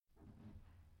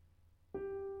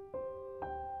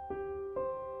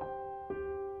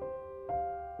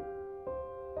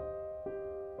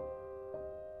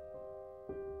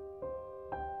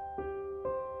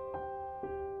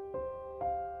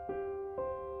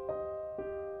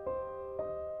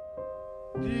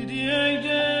دیدی ای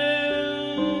دل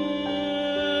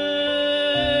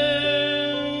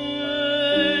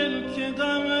که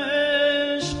غم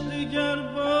عشق دیگر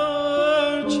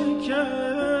بار چه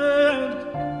کرد.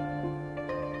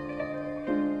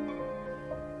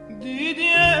 دیدی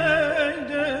ای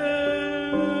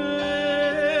دل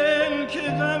که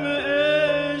غم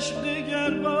عشق دیگر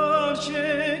بار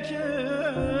چه کرد.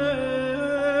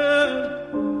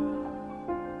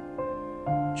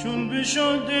 چون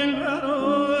بشد دلبر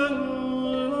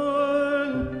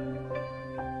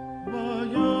با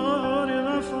یار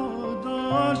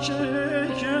وفادار چه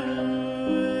کرد.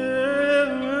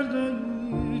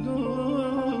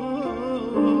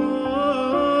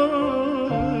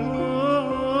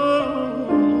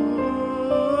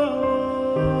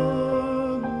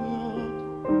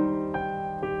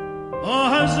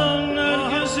 آه از آن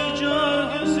نرگس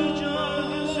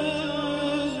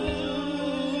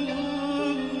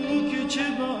که چه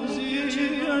بازی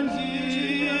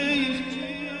انگیخت،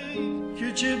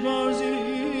 که چه بازی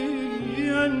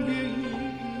انگیخت.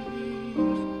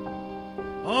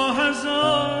 آه از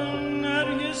آن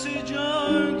نرگس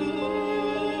جادو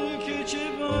که چه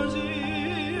بازی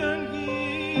انگیخت.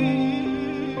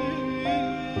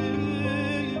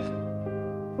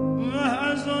 و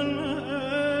از آن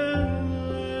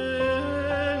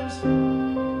مهز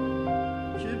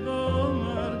که با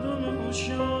مردم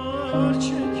هشیار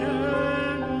چه کرد.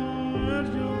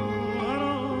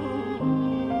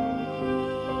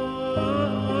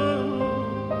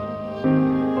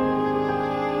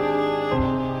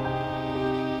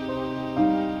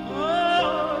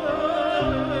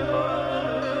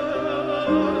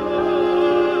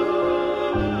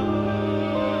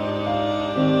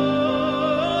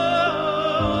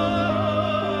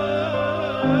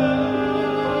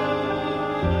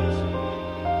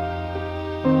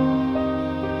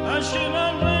 اشک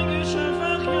من رنگ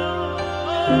شفق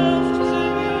یافت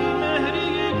زمین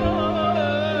مهری گاه.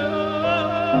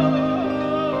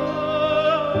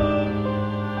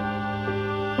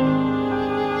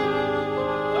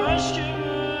 اشک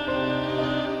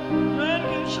من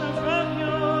رنگ شفق